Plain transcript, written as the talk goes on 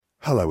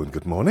Hello and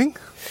good morning.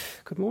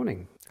 Good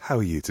morning. How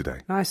are you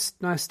today?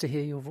 Nice to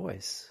hear your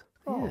voice.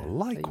 Oh, Yeah.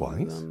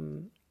 likewise.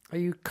 Are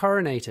you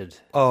coronated?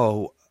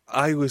 Oh,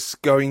 I was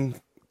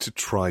going to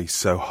try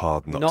so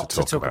hard not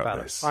to talk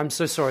about this. I'm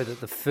so sorry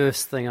that the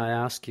first thing I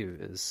ask you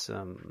is,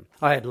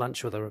 I had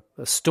lunch with a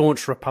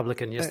staunch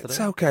Republican yesterday. It's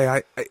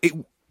okay.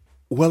 It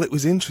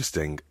was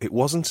interesting. It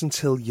wasn't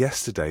until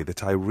yesterday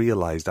that I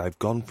realised I've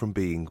gone from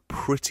being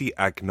pretty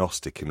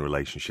agnostic in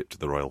relationship to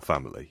the royal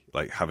family,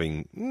 like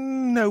having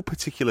no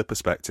particular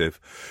perspective,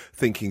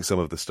 thinking some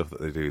of the stuff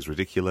that they do is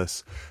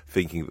ridiculous,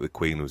 thinking that the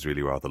Queen was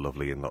really rather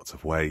lovely in lots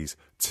of ways,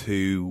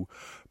 to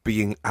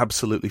being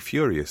absolutely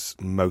furious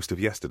most of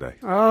yesterday.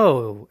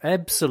 Oh,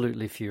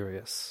 absolutely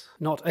furious.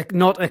 Not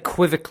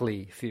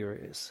equivocally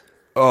furious.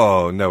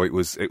 Oh, no, it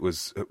was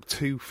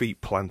 2 feet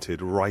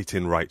planted right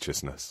in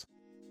righteousness.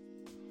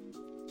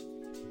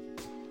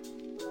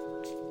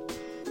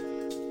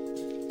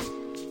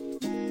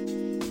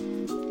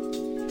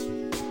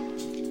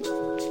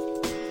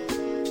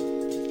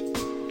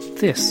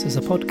 This is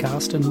a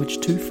podcast in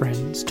which two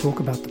friends talk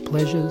about the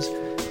pleasures,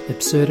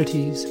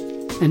 absurdities,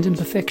 and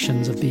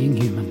imperfections of being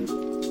human.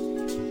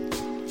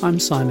 I'm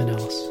Simon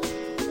Ellis.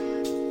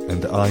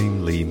 And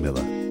I'm Lee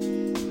Miller.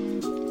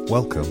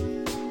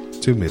 Welcome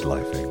to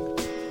Midlifing.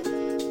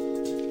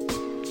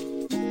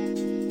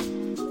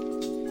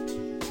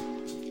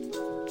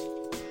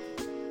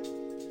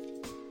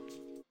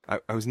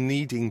 I was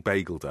kneading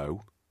bagel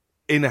dough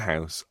in a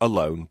house,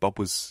 alone. Bob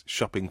was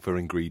shopping for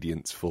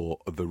ingredients for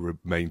the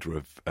remainder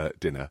of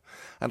dinner.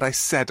 And I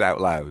said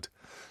out loud,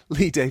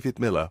 Lee David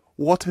Miller,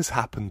 what has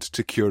happened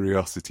to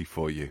curiosity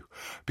for you?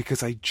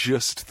 Because I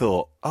just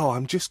thought,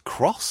 I'm just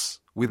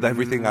cross with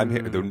everything I'm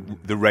hearing.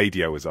 The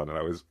radio was on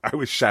and I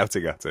was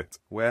shouting at it.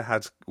 Where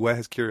has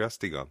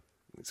curiosity gone?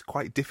 It's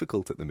quite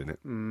difficult at the minute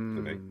for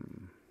me.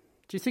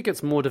 Do you think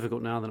it's more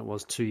difficult now than it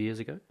was 2 years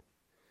ago?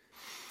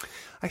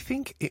 I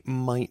think it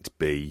might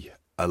be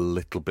a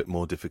little bit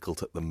more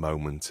difficult at the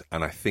moment,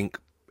 and I think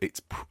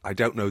I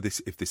don't know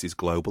if this is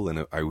global,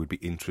 and I would be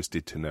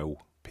interested to know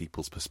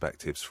people's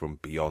perspectives from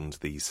beyond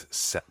these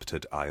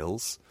sceptred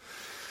isles.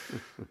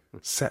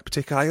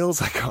 Septic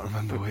isles? I can't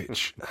remember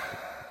which.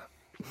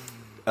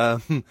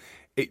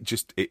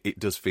 It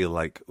does feel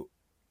like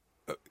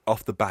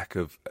off the back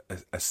of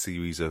a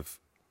series of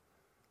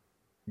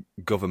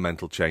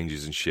governmental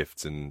changes and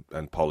shifts and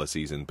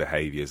policies and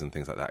behaviours and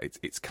things like that,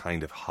 it's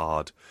kind of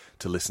hard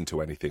to listen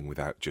to anything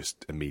without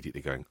just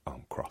immediately going,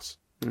 I'm cross.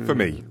 For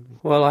me.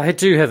 Well, I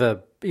do have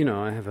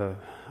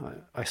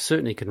I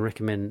certainly can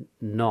recommend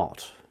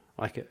not.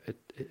 Like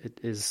it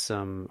is,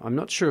 I'm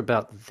not sure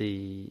about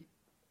the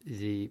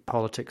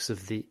politics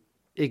of the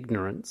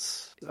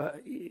ignorance.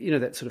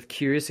 That sort of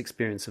curious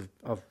experience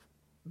of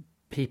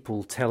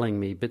people telling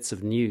me bits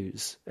of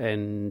news.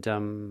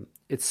 And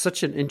it's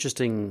such an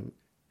interesting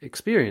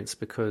experience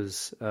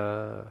because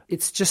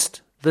it's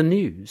just the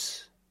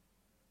news.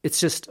 It's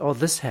just,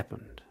 this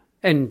happened.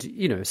 And,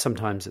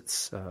 sometimes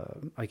it's,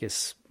 I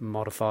guess,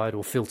 modified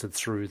or filtered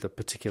through the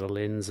particular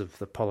lens of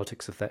the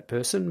politics of that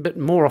person. But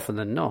more often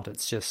than not,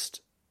 it's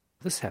just,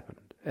 this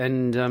happened.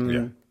 And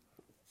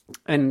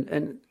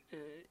and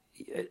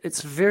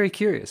it's very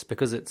curious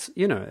because it's,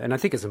 and I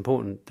think it's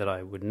important that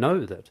I would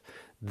know that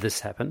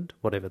this happened,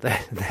 whatever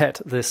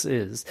that this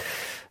is.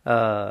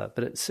 But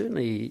it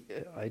certainly,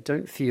 I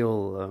don't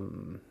feel,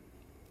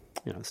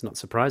 it's not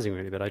surprising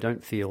really, but I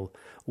don't feel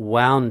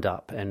wound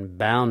up and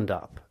bound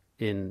up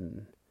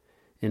in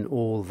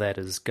all that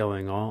is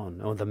going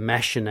on, or the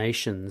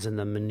machinations and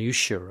the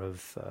minutiae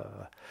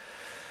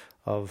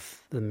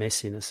of the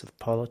messiness of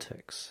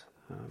politics.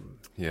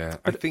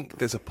 I think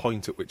there's a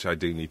point at which I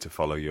do need to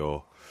follow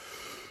your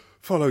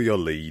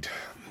lead.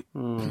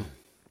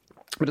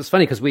 But it's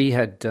funny because we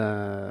had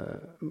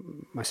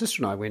my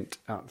sister and I went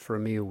out for a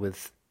meal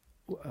with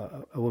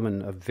a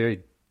woman, a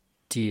very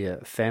dear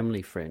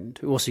family friend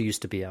who also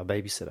used to be our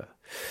babysitter.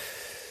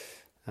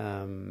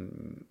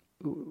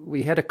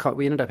 We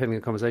ended up having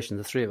a conversation,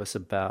 the three of us,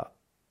 about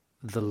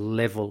the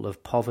level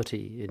of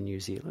poverty in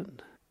New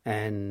Zealand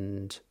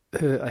and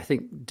her, I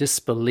think,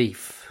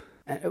 disbelief.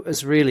 It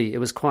was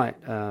quite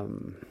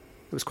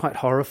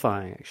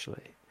horrifying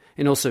actually,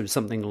 and also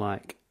something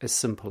like as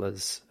simple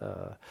as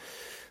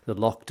the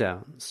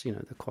lockdowns.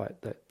 The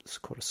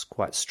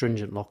quite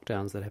stringent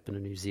lockdowns that happen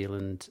in New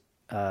Zealand,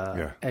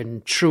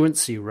 and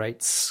truancy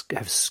rates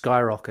have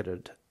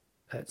skyrocketed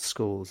at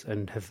schools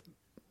and have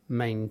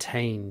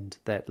maintained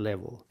that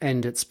level,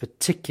 and it's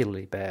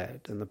particularly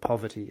bad, and the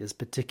poverty is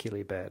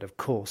particularly bad, of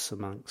course,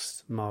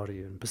 amongst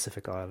Māori and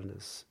Pacific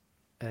Islanders,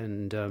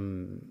 and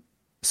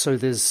so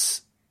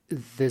there's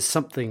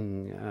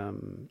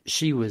something.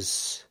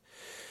 She's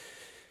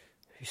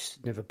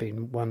never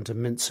been one to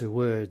mince her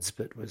words,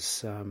 but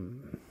was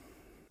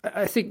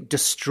I think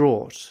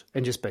distraught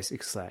and just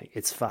basically saying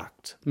it's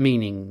fucked,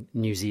 meaning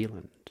New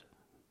Zealand.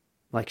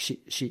 Like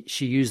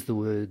she used the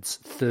words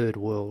third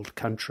world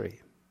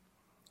country.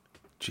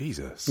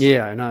 Jesus.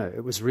 Yeah, I know.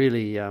 It was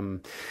really,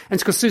 and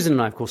it's because Susan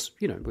and I, of course,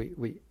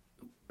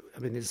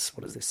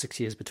 there's 6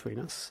 years between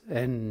us,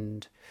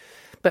 and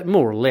but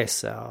more or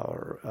less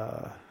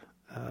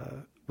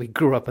we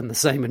grew up in the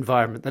same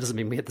environment. That doesn't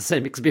mean we had the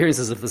same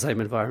experiences of the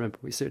same environment,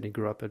 but we certainly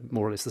grew up in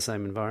more or less the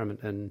same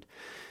environment. And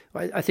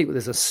I think we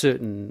have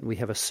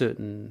a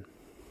certain,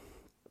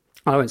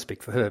 I won't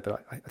speak for her,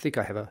 but I think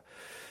I have a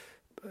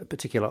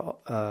particular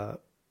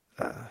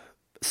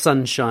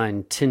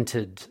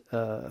sunshine-tinted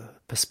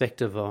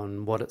perspective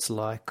on what it's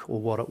like,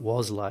 or what it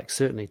was like,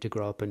 certainly to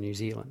grow up in New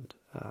Zealand.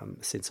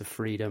 A sense of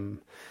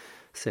freedom,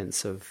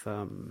 sense of,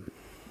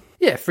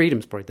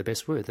 freedom's probably the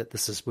best word,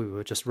 that we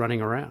were just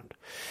running around,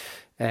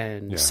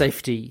 and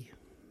safety.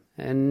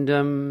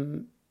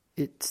 And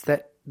it's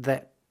that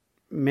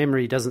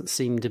memory doesn't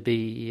seem to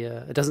be,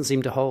 it doesn't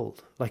seem to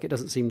hold. Like, it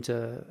doesn't seem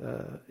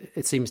to,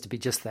 it seems to be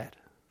just that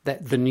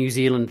the New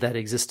Zealand that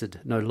existed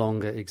no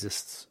longer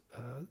exists.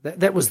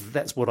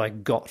 That's what I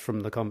got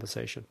from the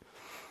conversation.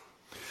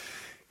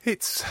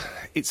 It's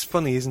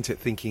funny, isn't it?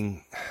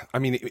 Thinking, I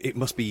mean, it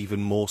must be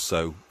even more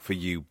so for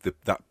you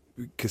that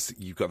because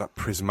you've got that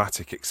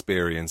prismatic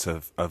experience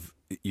of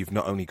you've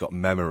not only got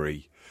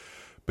memory,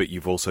 but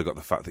you've also got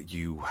the fact that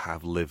you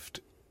have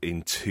lived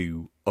in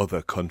 2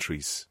 other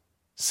countries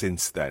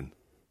since then.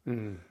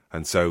 Mm.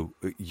 And so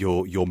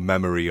your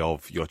memory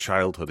of your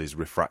childhood is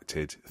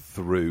refracted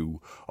through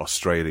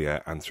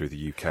Australia and through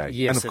the UK.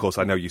 Yes, and of course,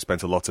 I know you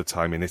spent a lot of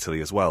time in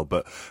Italy as well,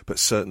 but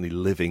certainly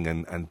living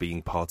and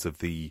being part of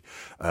the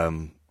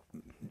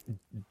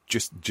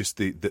just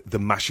the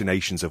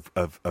machinations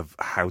of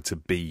how to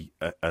be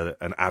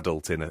an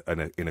adult in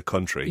a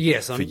country.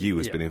 For you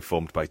has been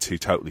informed by 2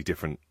 totally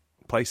different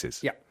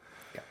places. Yeah.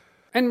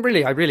 And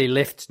really, I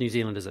left New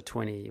Zealand as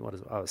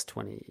I was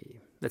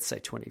 20, let's say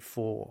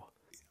 24.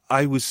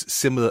 I was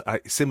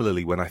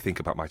similarly, when I think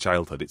about my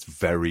childhood, it's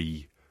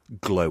very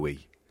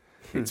glowy,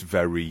 it's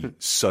very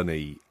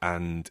sunny,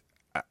 and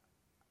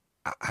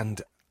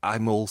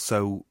I'm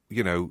also,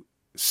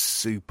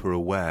 super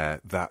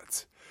aware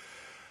that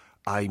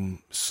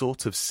I'm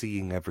sort of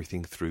seeing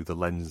everything through the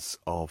lens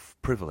of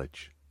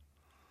privilege.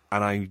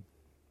 And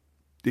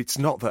it's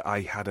not that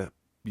I had a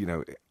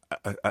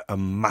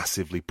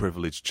massively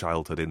privileged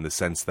childhood, in the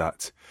sense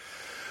that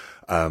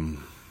I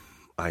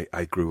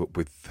grew up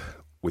with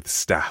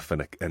staff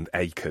and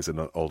acres and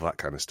all that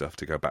kind of stuff,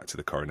 to go back to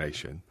the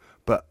coronation.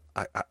 But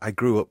I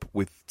grew up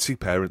with 2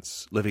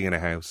 parents, living in a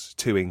house,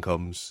 2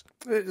 incomes.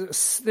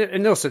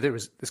 And also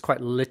there's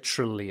quite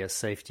literally a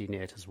safety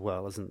net as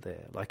well, isn't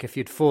there? Like, if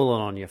you'd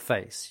fallen on your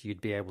face, you'd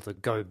be able to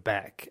go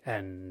back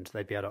and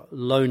they'd be able to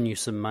loan you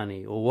some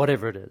money or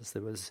whatever it is.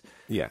 There was...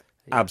 Yeah.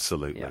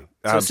 Absolutely. Yeah.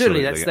 So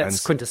absolutely,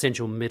 that's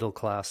quintessential middle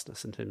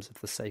classness in terms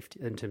of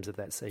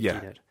that safety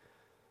net.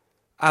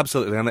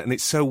 Absolutely, and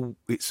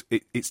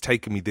it's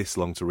taken me this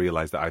long to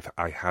realise that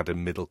I had a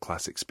middle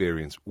class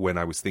experience, when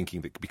I was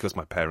thinking that because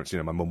my parents,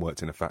 my mum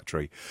worked in a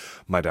factory,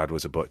 my dad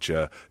was a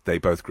butcher, they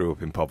both grew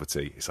up in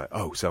poverty. It's like,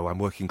 oh, so I'm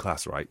working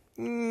class, right?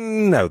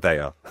 No, they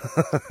are.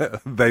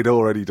 They'd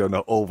already done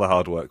all the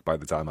hard work by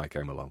the time I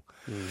came along.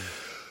 Mm.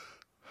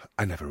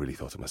 I never really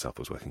thought of myself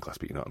as working class,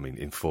 but you know what I mean,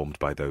 informed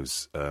by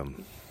those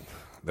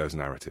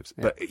narratives.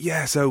 Yeah. But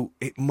yeah, so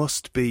it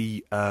must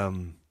be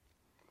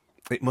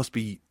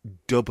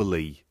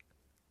doubly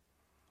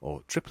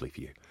or triply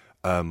for you.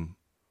 And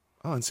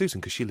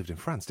Susan, because she lived in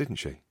France, didn't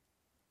she?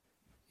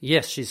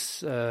 Yes,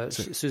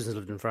 Susan's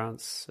lived in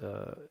France,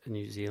 in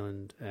New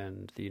Zealand,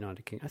 and the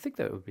United Kingdom. I think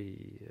that would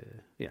be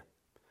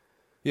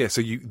Yeah,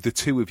 so the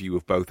 2 of you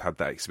have both had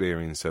that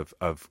experience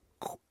of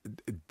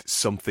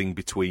something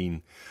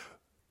between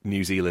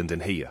New Zealand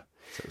and here.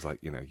 So it was like,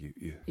 you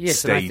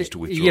staged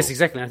withdrawal. Yes,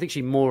 exactly. I think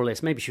she more or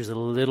less, maybe she was a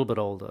little bit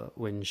older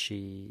when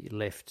she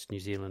left New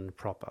Zealand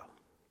proper.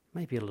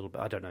 Maybe a little bit.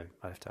 I don't know.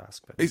 I have to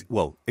ask. But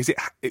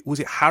was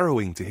it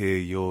harrowing to hear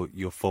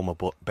your former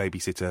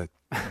babysitter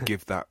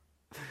give that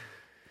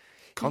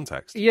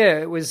context? Yeah,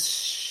 it was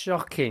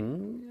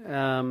shocking.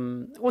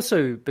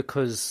 Also,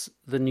 because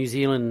the New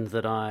Zealand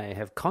that I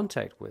have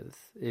contact with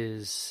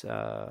is,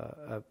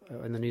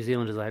 and the New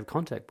Zealanders I have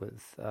contact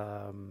with,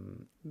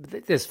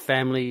 there's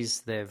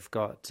families. They've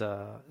got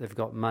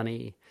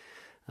money.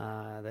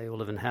 They all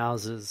live in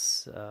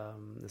houses.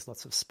 There's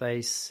lots of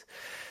space.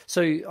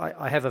 So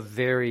I have a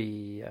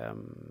very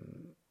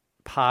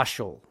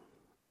partial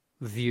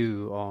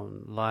view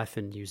on life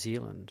in New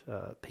Zealand.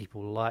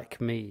 People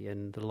like me,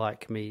 and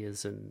like me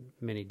is in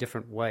many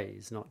different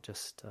ways, not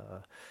just,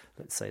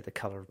 let's say, the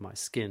colour of my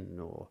skin,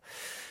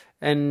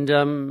 and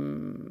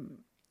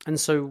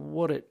so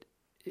what it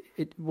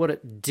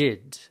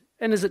did,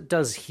 and as it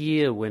does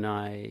here when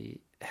I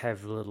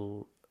have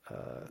little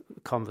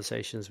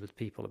conversations with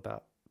people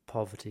about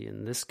poverty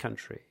in this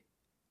country,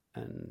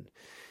 and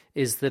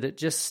is that it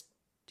just,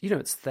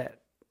 it's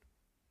that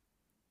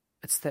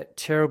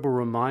terrible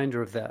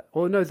reminder of that,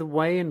 the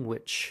way in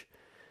which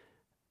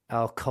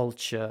our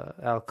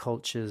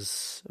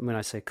cultures, when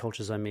I say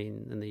cultures, I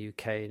mean in the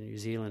UK and New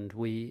Zealand,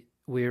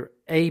 we're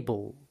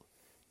able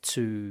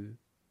to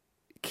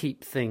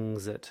keep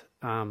things at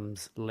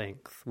arm's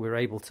length.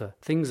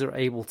 Things are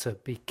able to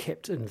be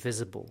kept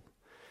invisible.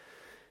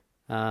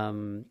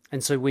 And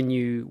so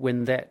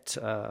when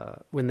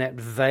that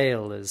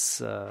veil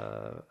is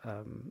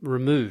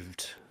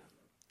removed,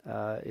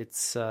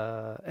 it's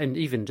and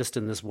even just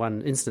in this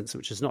one instance,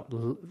 which is not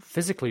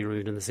physically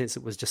rude in the sense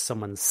it was just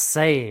someone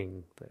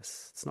saying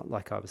this. It's not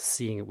like I was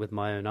seeing it with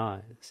my own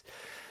eyes.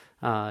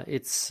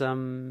 It's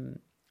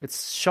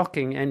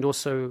shocking and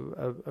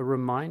also a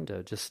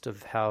reminder just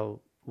of how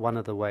one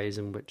of the ways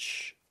in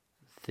which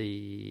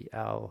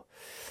our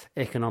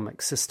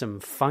economic system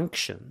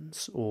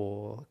functions,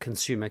 or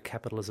consumer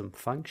capitalism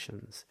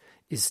functions,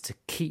 is to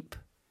keep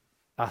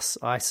us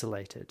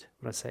isolated.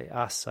 When I say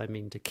us, I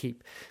mean to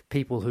keep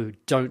people who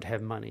don't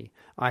have money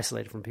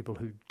isolated from people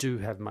who do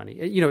have money.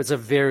 It's a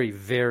very,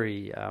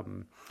 very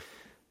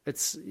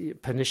it's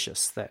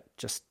pernicious, that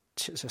just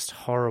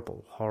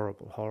horrible.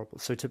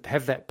 So to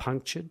have that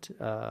punctured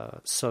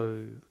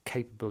so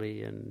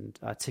capably and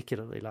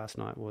articulately last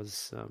night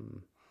was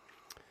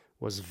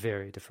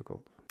very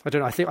difficult.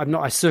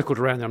 I circled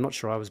around there. I'm not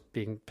sure I was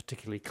being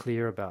particularly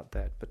clear about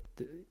that, but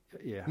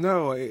yeah.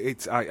 No,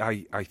 it's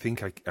I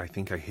think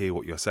I hear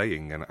what you're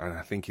saying, and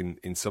I think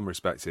in some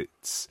respects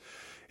it's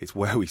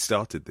where we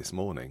started this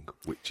morning,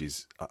 which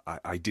is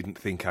I didn't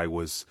think I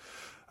was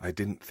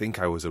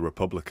a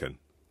Republican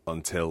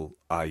until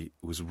I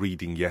was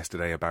reading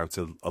yesterday about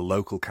a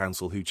local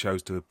council who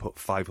chose to put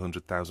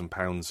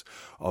 £500,000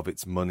 of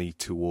its money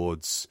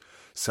towards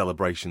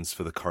celebrations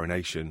for the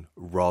coronation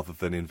rather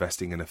than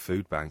investing in a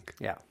food bank.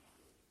 Yeah.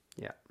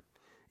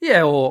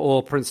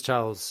 Or Prince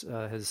Charles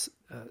has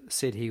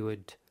said he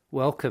would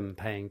welcome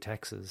paying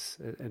taxes,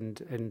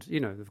 and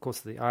of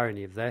course the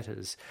irony of that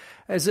is,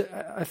 as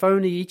if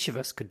only each of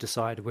us could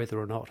decide whether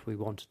or not we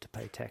wanted to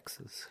pay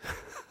taxes.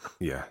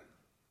 Yeah.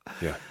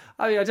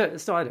 I mean, I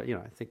don't. So I don't.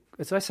 I think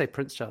as I say,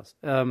 Prince Charles.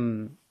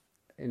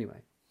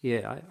 Anyway,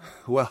 yeah.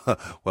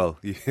 Well,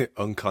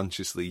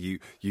 unconsciously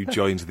you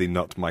joined the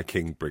Not My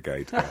King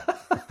brigade.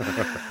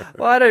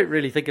 Well, I don't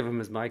really think of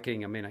him as my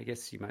king. I mean, I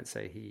guess you might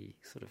say he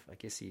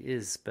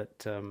is,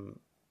 but I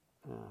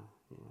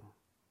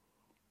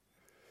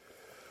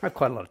have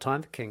quite a lot of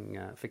time for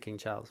King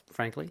Charles,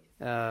 frankly.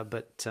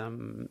 But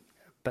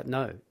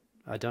no,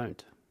 I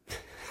don't.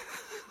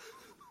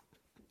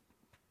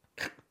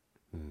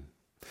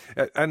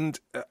 And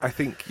I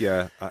think,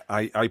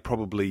 I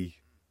probably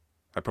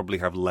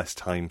have less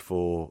time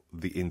for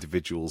the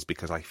individuals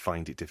because I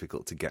find it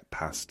difficult to get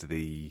past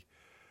the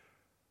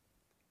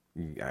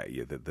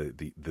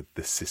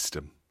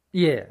system.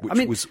 Yeah,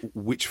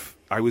 which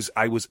I was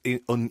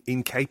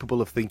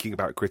incapable of thinking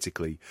about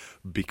critically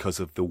because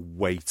of the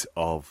weight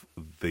of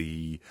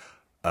the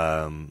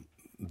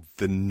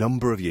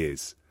number of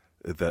years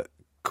that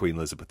Queen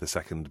Elizabeth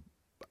II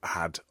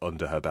had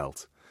under her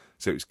belt.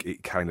 So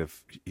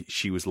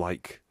she was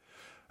like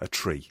a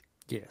tree.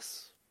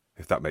 Yes.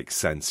 If that makes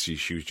sense.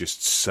 She was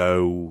just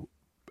so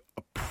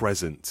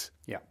present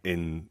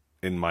in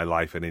my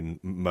life, and in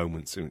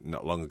moments.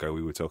 Not long ago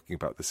we were talking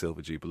about the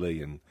Silver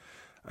Jubilee and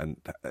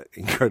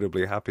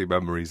incredibly happy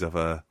memories of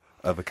a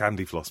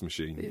candy floss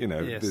machine.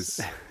 Yes.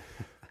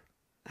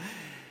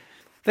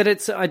 But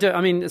it's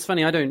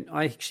funny,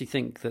 I actually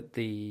think that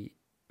the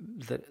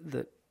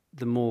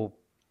more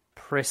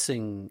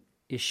pressing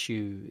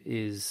issue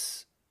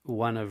is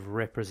one of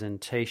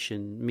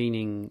representation,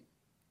 meaning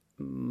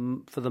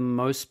for the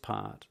most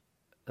part,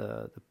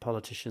 the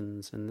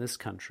politicians in this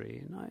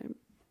country, and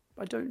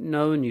I don't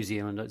know New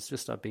Zealand, it's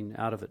just I've been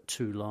out of it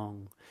too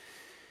long,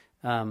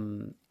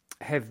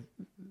 have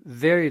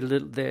very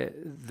little,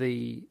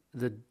 the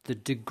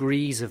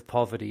degrees of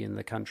poverty in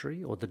the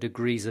country, or the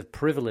degrees of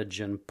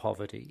privilege and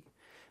poverty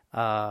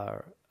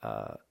are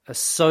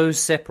so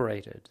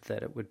separated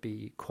that it would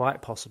be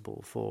quite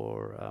possible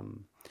for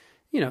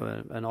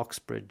an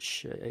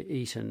Oxbridge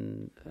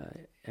Eton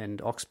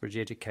and Oxbridge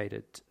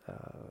educated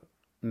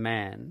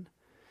man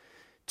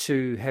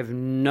to have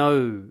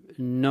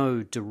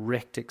no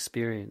direct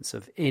experience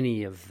of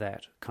any of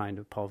that kind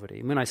of poverty.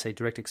 And when I say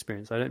direct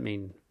experience, I don't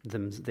mean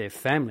their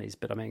families,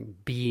 but I mean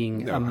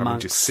being amongst. Having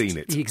just seen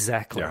it.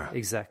 Exactly.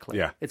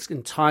 Yeah. It's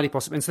entirely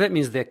possible. And so that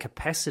means their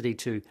capacity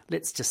to,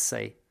 let's just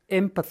say,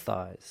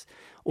 empathize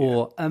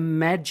or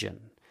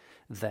imagine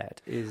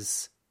that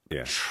is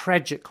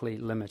tragically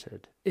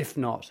limited, if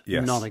not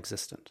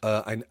non-existent.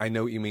 I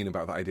know what you mean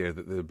about the idea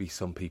that there would be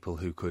some people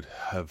who could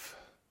have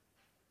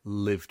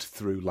lived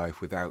through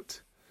life without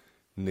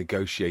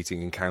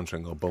negotiating,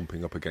 encountering, or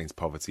bumping up against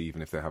poverty,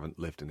 even if they haven't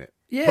lived in it.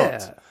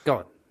 Yeah, but,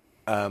 go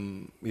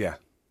on.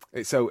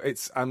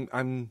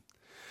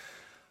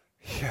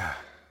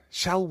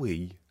 Shall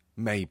we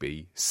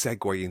maybe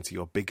segue into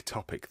your big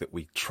topic that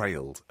we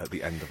trailed at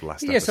the end of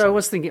last episode? Yeah, so I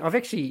was thinking,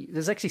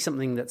 there's actually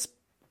something that's,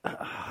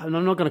 and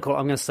I'm not going to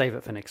I'm going to save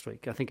it for next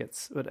week. I think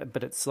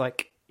but it's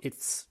like,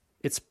 it's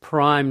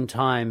prime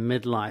time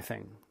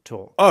midlifing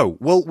talk. Oh,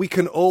 well, we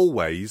can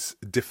always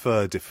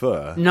defer.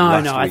 No,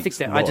 I think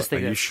that. I just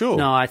think. Are you sure?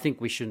 No, I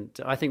think we shouldn't.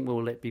 I think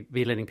we'll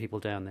be letting people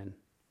down then.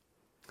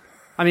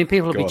 I mean,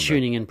 people will be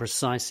tuning in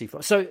precisely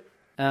for. So,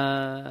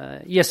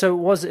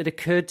 it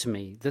occurred to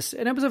me this,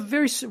 and it was a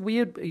very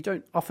weird. You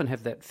don't often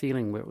have that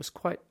feeling where it was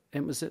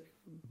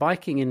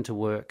biking into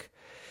work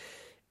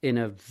in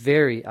a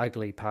very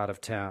ugly part of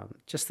town,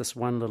 just this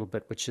one little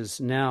bit, which is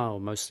now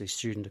mostly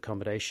student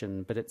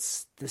accommodation, but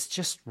there's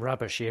just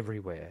rubbish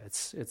everywhere.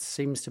 It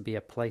seems to be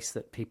a place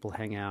that people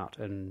hang out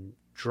and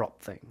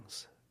drop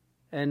things.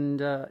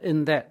 And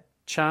in that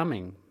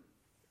charming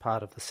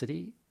part of the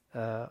city,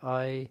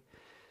 I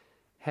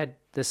had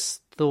this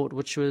thought,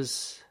 which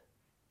was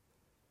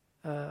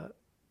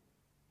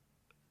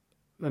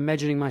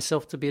imagining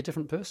myself to be a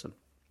different person.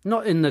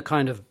 Not in the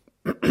kind of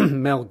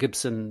Mel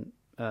Gibson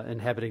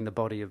inhabiting the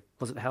body of,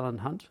 was it Helen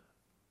Hunt?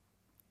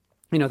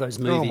 You know, those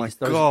movies.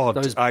 Oh my God,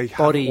 those I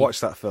body... have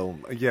watched that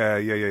film.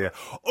 Yeah.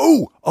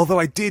 Oh, although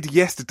I did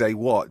yesterday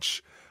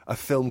watch a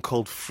film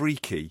called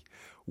Freaky,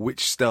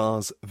 which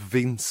stars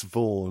Vince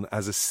Vaughn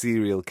as a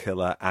serial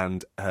killer,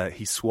 and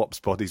he swaps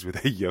bodies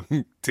with a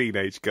young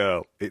teenage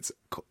girl. It's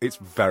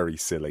very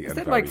silly. Is and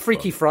that very like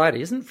Freaky fun.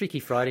 Friday? Isn't Freaky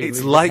Friday?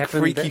 It's like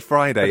Freaky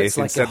Friday. It's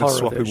like Instead a of horror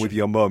swapping version. with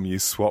your mum, you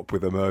swap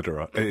with a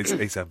murderer.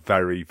 It's a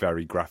very,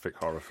 very graphic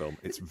horror film.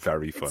 It's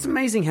very funny. It's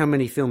amazing how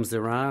many films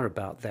there are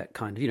about that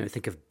kind of, you know,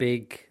 think of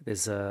Big.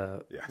 There's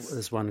Yes.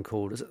 there's one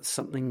called, is it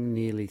Something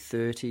Nearly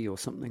 30 or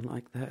something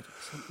like that?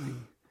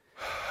 Something.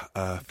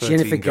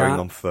 13 going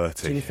on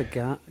 30. Jennifer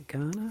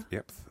Garner?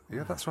 Yep.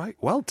 Yeah, that's right.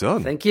 Well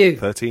done. Thank you.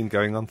 13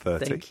 going on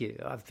 30. Thank you.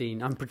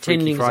 I'm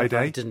pretending as if Friday.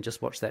 I didn't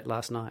just watch that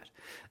last night.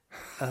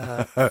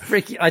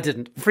 I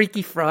didn't.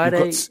 Freaky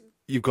Friday.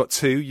 You've got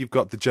two. You've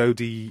got the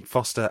Jodie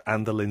Foster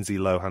and the Lindsay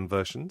Lohan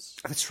versions.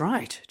 That's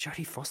right.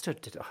 Jodie Foster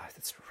did. Oh,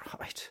 that's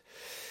right.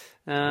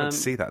 I went to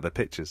see that, the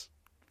pictures.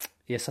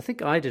 Yes, I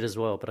think I did as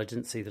well, but I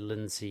didn't see the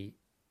Lindsay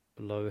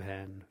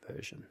Lohan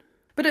version.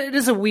 But it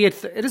is a weird.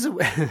 It is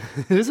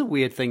a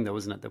weird thing, though,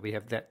 isn't it? That we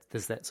have that.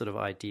 There's that sort of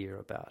idea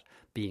about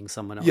being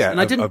someone else. Yeah,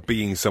 and I didn't, of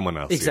being someone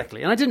else.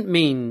 exactly. Yeah. And I didn't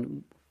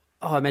mean.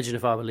 Oh, imagine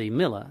if I were Lee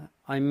Miller.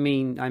 I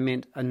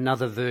meant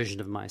another version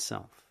of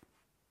myself.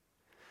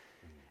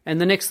 And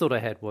the next thought I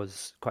had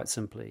was quite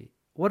simply,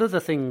 what are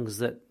the things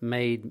that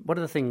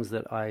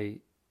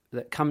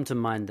come to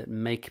mind that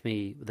made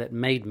me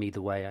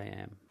the way I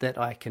am? That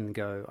I can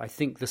go, I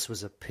think this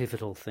was a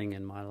pivotal thing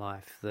in my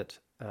life that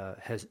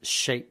has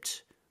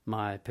shaped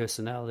my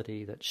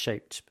personality, that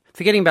shaped,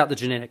 forgetting about the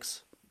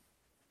genetics,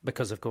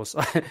 because of course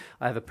I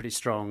have a pretty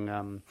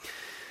strong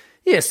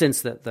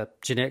sense that the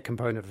genetic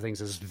component of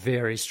things is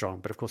very strong,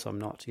 but of course I'm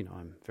not,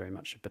 I'm very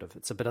much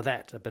it's a bit of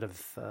that, a bit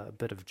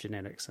of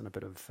genetics and a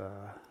bit of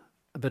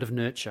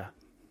nurture,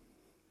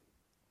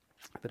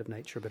 a bit of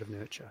nature, a bit of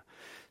nurture.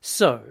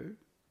 So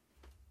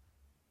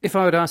if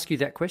I would ask you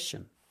that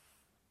question,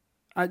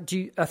 are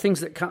there things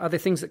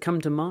that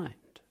come to mind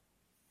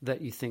that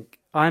you think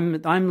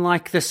I'm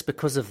like this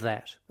because of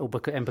that,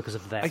 and because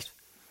of that? I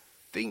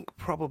think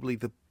probably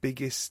the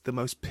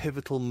most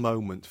pivotal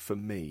moment for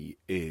me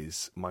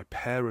is my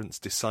parents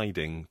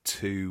deciding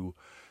to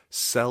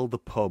sell the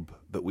pub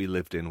that we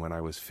lived in when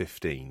I was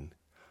 15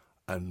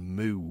 and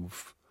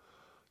move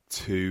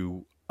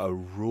to a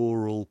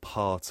rural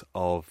part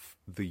of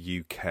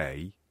the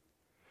UK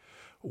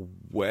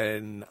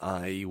when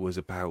I was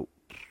about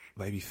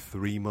maybe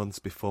 3 months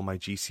before my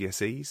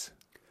GCSEs.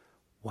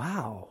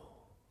 Wow.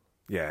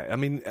 Yeah, I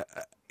mean,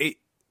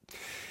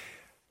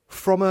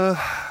 from a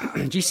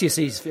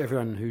GCSEs, for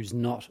everyone who's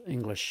not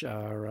English,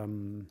 are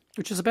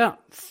which is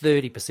about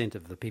 30%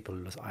 of the people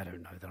who listen. I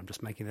don't know that, I'm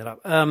just making that up.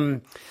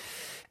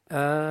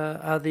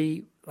 Are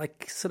the,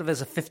 like, sort of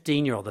as a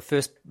 15-year-old, the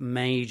first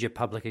major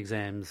public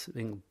exams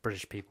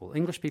English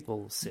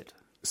people sit.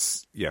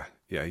 Yeah.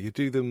 You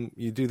do them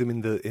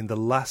in the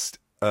last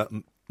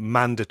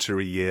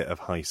mandatory year of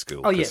high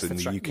school. Oh, yes, in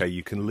that's the right. UK,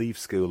 you can leave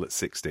school at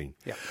 16.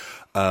 Yeah.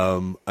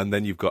 And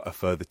then you've got a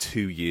further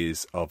 2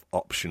 years of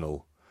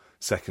optional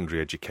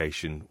secondary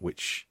education,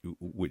 which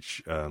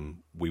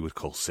we would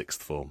call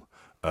sixth form.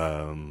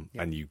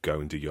 And you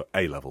go and do your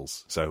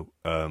A-levels. So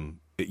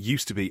it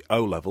used to be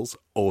O-levels,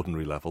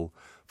 ordinary level,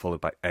 followed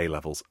by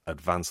A-levels,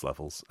 advanced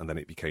levels, and then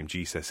it became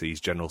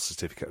GCSEs, General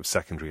Certificate of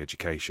Secondary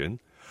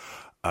Education,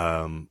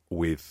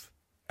 with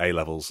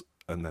A-levels,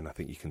 and then I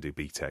think you can do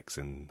BTECs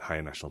and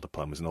higher national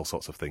diplomas and all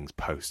sorts of things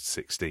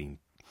post-16.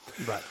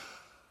 Right.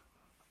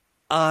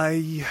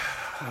 I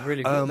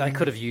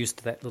could have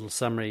used that little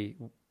summary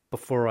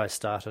before I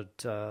started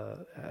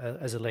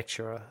as a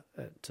lecturer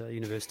at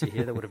university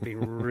here. That would have been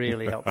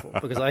really helpful,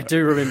 because I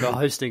do remember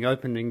hosting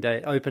open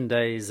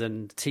days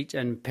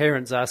and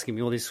parents asking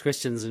me all these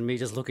questions and me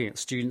just looking at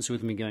students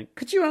with me going,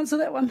 could you answer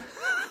that one?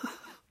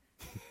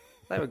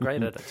 They were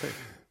great at it too.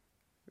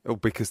 Oh,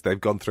 because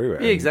they've gone through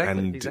it. Yeah, exactly.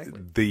 And exactly.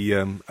 the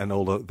and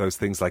all those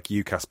things like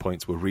UCAS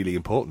points were really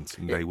important,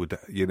 and they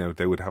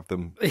would have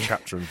them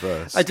chapter and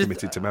verse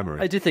committed to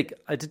memory. I did think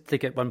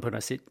at one point I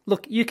said,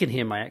 look, you can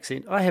hear my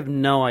accent. I have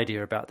no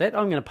idea about that.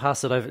 I'm going to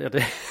pass it over.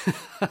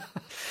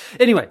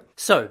 Anyway,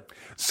 so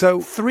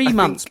 3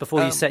 months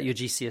before you sat your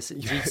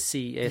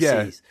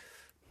GCSEs.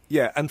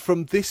 Yeah, and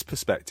from this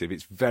perspective,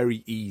 it's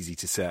very easy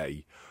to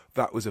say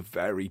that was a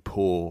very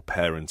poor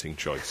parenting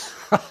choice.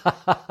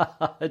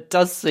 It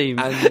does seem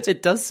a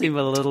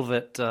little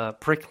bit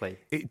prickly.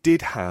 It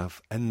did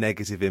have a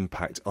negative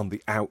impact on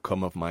the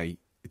outcome of my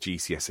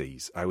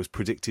GCSEs. I was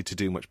predicted to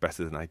do much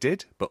better than I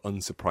did, but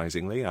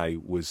unsurprisingly, I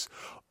was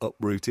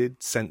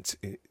uprooted, sent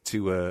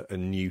to a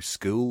new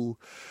school.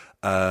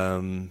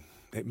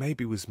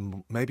 Maybe it was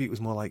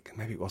more like,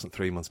 maybe it wasn't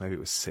 3 months, maybe it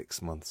was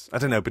 6 months. I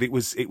don't know, but it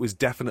was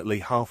definitely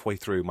halfway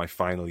through my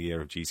final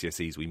year of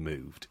GCSEs. We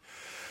moved,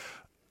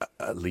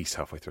 at least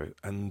halfway through,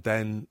 and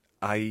then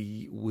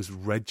I was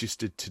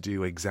registered to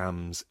do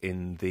exams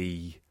in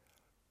the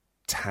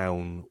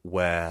town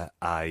where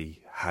I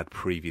had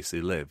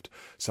previously lived,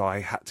 so I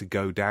had to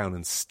go down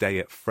and stay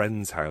at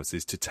friends'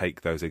 houses to take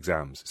those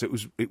exams. So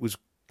it was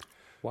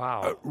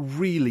Wow.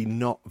 really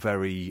not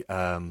very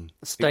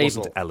Stable. It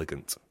wasn't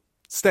elegant.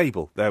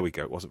 Stable. There we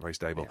go. It wasn't very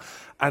stable. Yeah.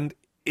 And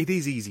it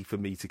is easy for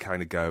me to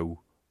kind of go,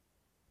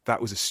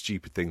 that was a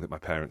stupid thing that my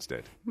parents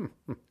did.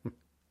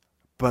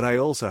 But I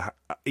also,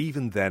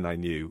 even then I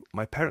knew,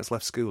 my parents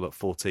left school at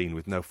 14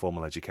 with no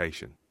formal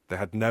education. They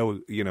had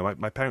no,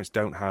 my parents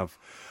don't have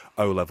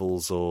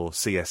O-levels or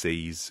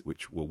CSEs,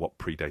 which were what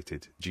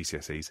predated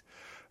GCSEs.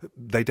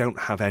 They don't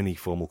have any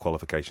formal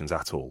qualifications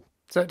at all.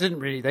 So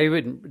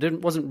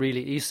it wasn't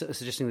really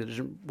suggesting that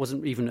it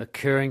wasn't even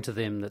occurring to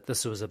them that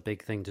this was a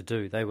big thing to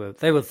do. They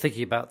were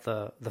thinking about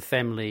the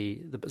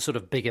family, the sort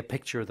of bigger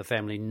picture of the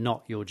family,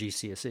 not your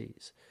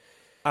GCSEs.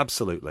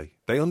 Absolutely.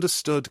 They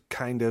understood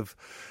kind of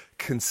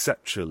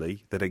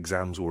conceptually that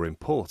exams were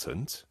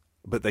important,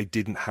 but they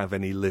didn't have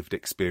any lived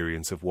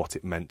experience of what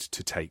it meant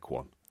to take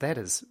one. That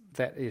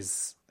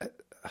is,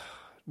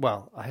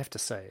 well, I have to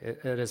say,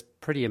 it is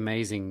pretty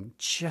amazing,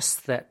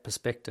 just that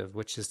perspective,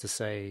 which is to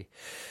say,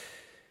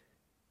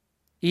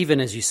 even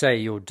as you say,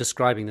 you're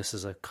describing this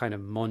as a kind of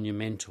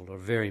monumental or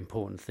very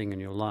important thing in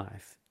your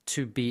life,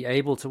 to be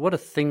able to, what a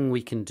thing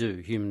we can do,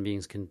 human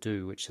beings can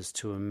do, which is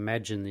to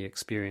imagine the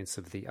experience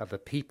of the other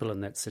people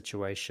in that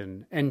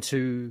situation and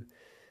to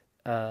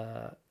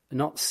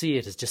not see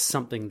it as just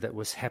something that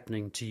was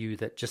happening to you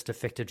that just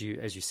affected you,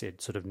 as you said,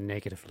 sort of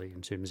negatively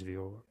in terms of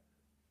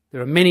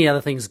there are many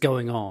other things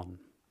going on.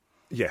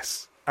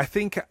 Yes. I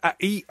think,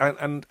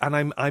 and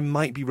I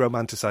might be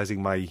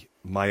romanticising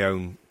my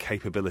own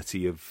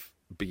capability of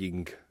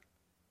being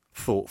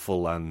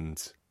thoughtful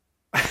and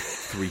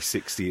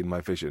 360 in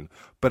my vision,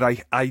 but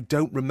I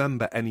don't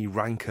remember any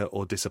rancor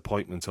or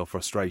disappointment or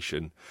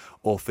frustration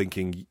or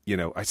thinking,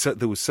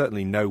 there was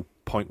certainly no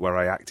point where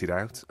I acted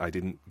out. I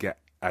didn't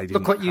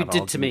Look what you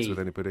did to me with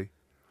anybody.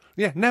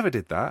 Yeah, never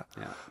did that.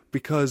 Yeah.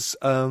 Because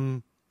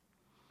I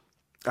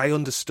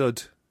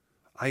understood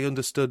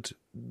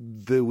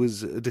there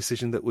was a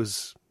decision that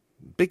was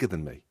bigger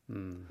than me.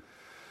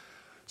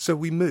 So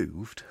we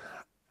moved,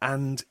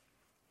 and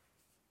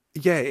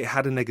yeah, it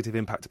had a negative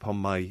impact upon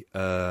my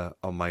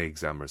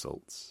exam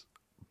results.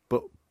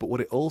 But what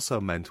it also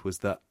meant was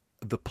that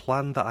the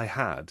plan that I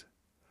had,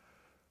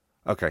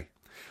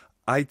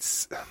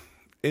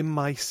 in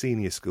my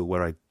senior school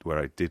where I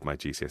did my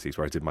GCSEs,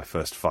 where I did my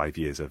first 5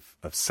 years of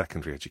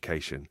secondary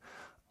education,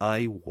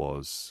 I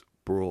was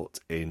brought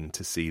in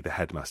to see the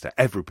headmaster.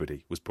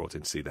 Everybody was brought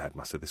in to see the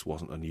headmaster. This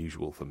wasn't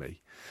unusual for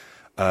me.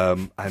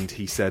 And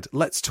he said,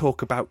 let's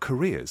talk about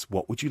careers.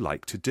 What would you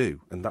like to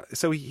do? And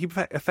so he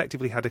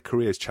effectively had a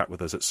careers chat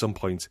with us at some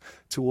point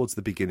towards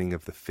the beginning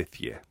of the 5th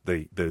year,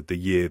 the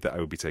year that I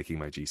would be taking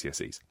my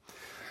GCSEs.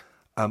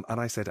 And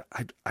I said,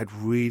 I'd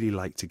really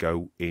like to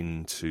go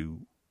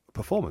into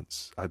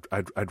performance.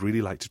 I'd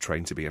really like to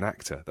train to be an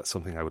actor. That's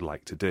something I would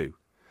like to do.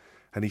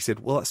 And he said,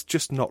 well, that's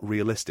just not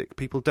realistic.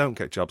 People don't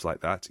get jobs like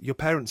that. Your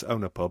parents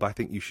own a pub. I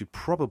think you should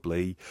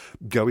probably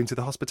go into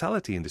the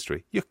hospitality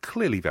industry. You're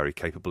clearly very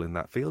capable in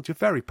that field. You're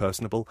very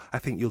personable. I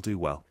think you'll do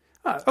well.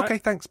 Okay,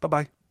 thanks.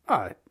 Bye-bye.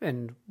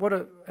 And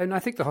I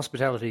think the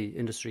hospitality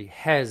industry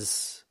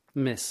has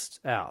missed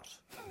out,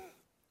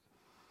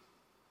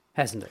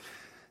 hasn't it?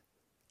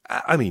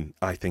 I mean,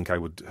 I think I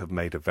would have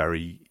made a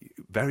very,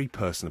 very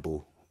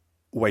personable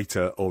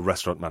waiter or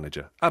restaurant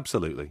manager.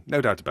 Absolutely.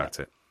 No doubt about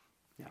it.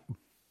 Yeah.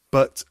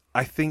 But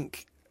I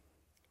think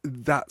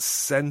that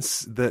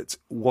sense that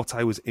what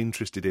I was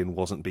interested in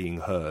wasn't being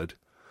heard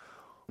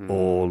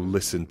or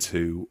listened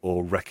to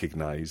or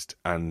recognised,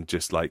 and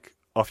just like,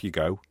 off you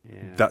go.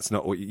 Yeah. That's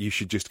not what you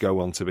should just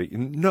go on to be.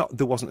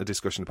 There wasn't a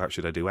discussion about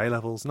should I do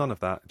A-levels, none of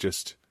that.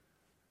 Just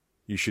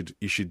you should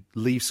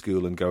leave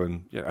school and go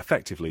and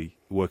effectively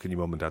work in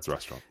your mum and dad's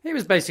restaurant. He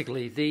was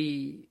basically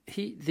the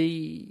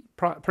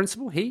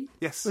principal.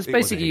 Yes, was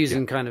basically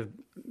using kind of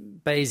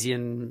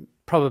Bayesian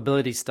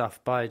probability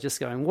stuff by just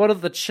going, what are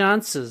the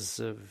chances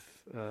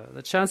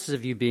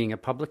of you being a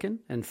publican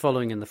and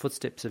following in the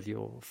footsteps of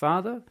your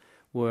father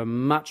were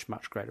much,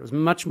 much greater. It was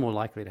much more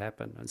likely to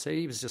happen. And so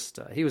he was just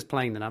he was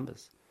playing the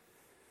numbers.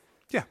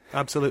 Yeah,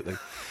 absolutely.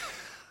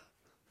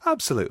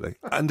 Absolutely.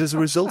 And as a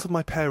result of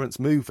my parents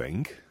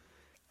moving,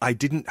 I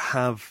didn't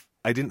have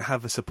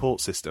a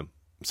support system.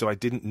 So I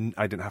didn't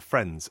have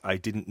friends. I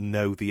didn't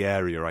know the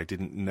area. I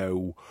didn't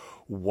know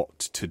what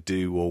to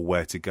do or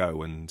where to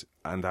go, and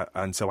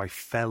so I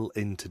fell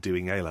into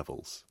doing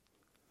A-levels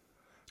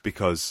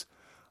because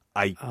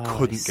I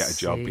couldn't get a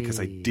job because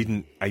I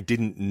didn't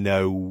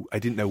know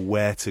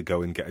where to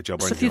go and get a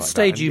job. So or if you'd like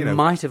stayed, that. you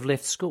might have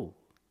left school.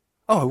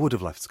 Oh, I would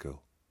have left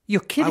school.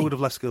 You're kidding. I would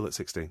have left school at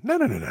 16. No,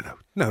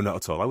 not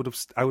at all. I would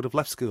have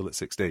left school at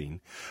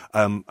 16,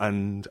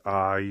 and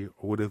I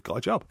would have got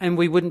a job. And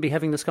we wouldn't be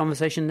having this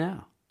conversation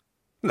now.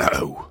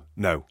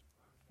 No.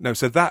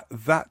 So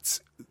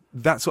that's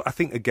what I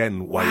think,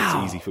 again, why it's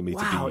easy for me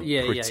to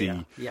be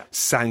pretty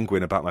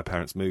sanguine about my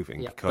parents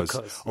moving,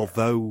 because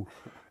although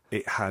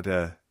it had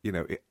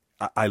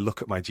I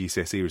look at my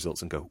GCSE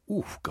results and go,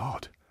 "Ooh,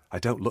 God, I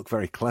don't look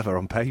very clever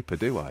on paper,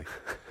 do I?"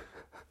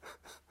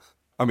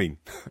 I mean,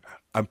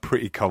 I'm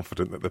pretty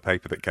confident that the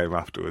paper that came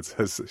afterwards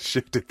has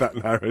shifted that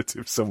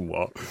narrative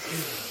somewhat.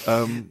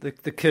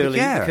 The curly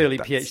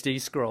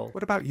PhD scroll.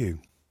 What about you?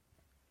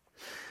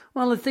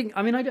 Well, the thing,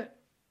 I mean, I don't,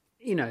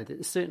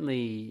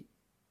 certainly,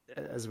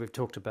 as we've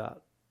talked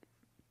about,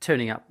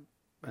 turning up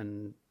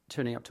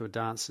to a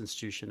dance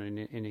institution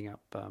and ending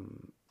up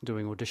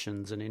doing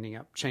auditions and ending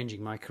up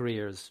changing my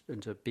career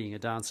into being a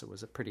dancer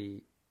was a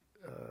pretty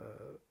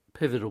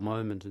pivotal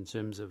moment in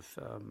terms of,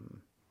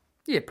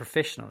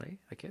 professionally,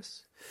 I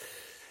guess.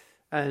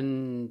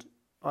 And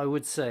I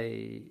would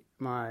say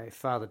my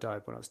father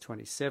died when I was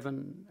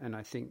 27, and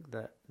I think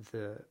that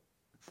the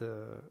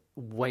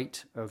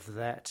weight of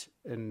that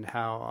and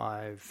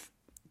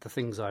the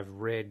things I've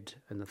read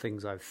and the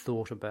things I've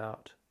thought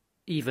about,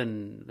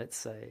 even, let's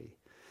say,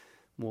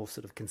 more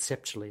sort of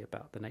conceptually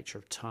about the nature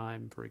of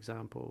time, for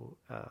example,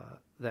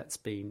 that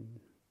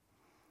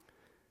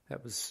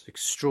was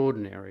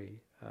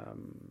extraordinary.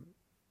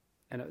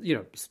 And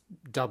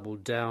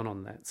doubled down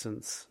on that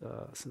since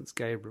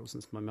Gabriel,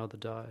 since my mother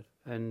died.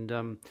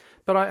 And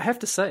but I have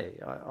to say,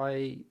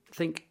 I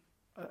think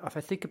if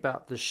I think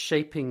about the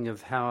shaping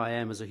of how I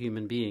am as a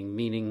human being,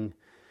 meaning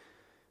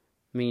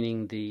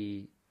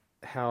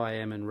how I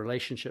am in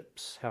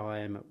relationships, how I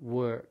am at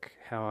work,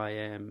 how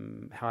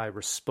I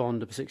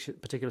respond to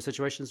particular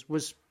situations,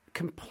 was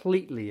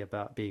completely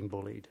about being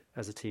bullied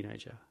as a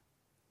teenager.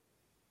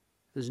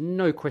 There's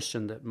no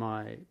question that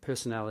my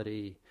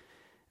personality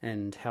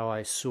and how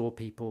I saw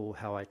people,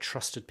 how I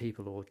trusted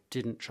people or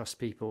didn't trust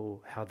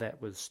people, how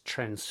that was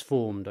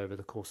transformed over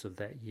the course of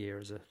that year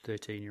as a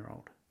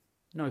 13-year-old.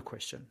 No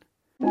question.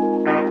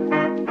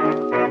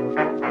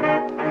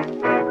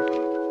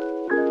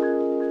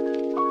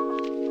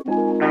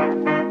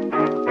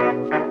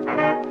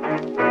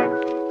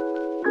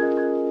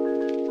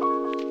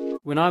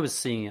 When I was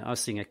seeing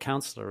a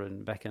counsellor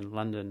back in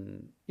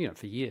London,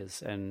 for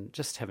years, and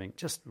just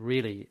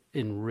really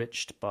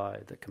enriched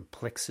by the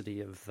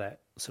complexity of that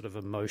sort of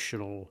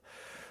emotional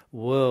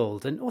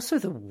world, and also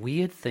the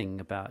weird thing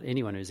about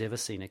anyone who's ever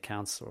seen a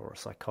counsellor or a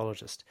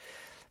psychologist,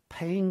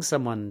 paying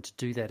someone to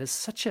do that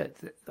is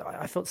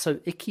I felt so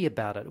icky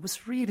about it. It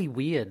was really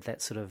weird,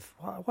 that sort of,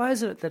 why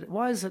is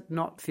it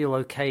not feel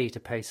okay to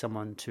pay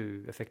someone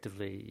to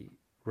effectively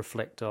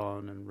reflect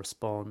on and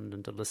respond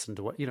and to listen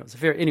to what,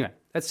 it's anyway,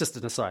 that's just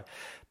an aside.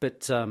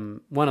 But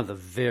one of the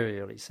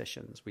very early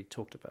sessions, we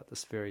talked about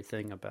this very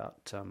thing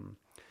about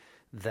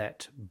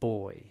that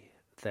boy,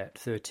 that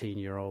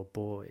 13-year-old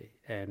boy,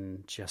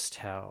 and just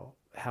how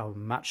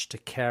much to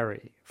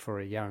carry for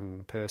a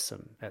young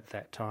person at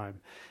that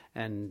time.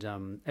 And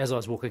as I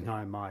was walking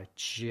home, I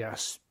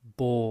just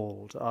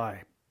bawled.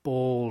 I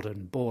bawled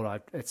and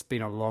bawled. It's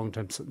been a long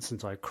time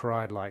since I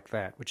cried like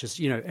that, which is,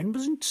 and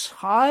was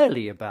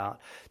entirely about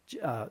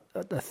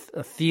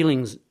the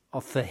feelings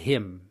for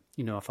him,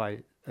 if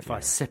I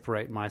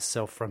separate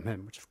myself from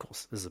him, which of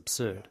course is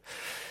absurd.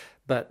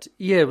 But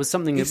yeah, it was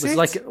something that was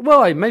like,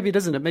 well, maybe it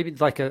isn't. It maybe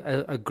like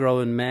a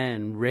grown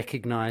man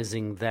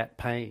recognizing that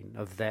pain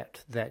of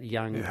that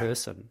young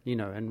person,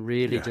 and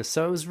really just,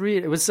 so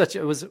it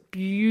was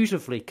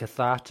beautifully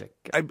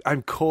cathartic.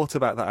 I'm caught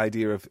about that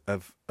idea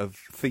of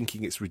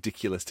thinking it's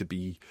ridiculous to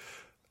be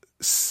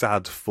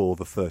sad for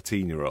the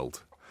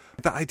 13-year-old.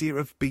 That idea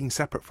of being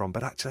separate from,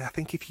 but actually I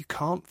think if you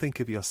can't think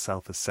of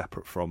yourself as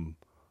separate from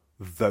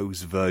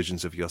those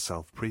versions of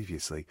yourself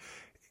previously,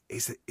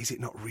 is it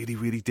not really,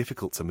 really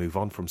difficult to move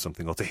on from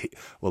something,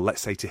 or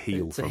let's say to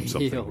heal from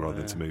something rather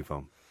than to move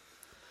on?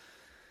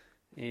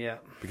 Yeah,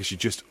 because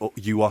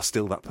you are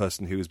still that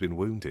person who has been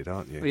wounded,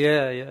 aren't you?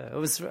 Yeah.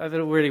 It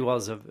really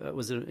was. It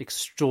was an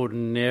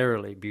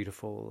extraordinarily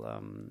beautiful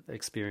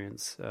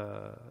experience.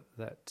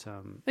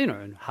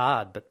 And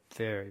hard, but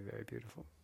very, very beautiful.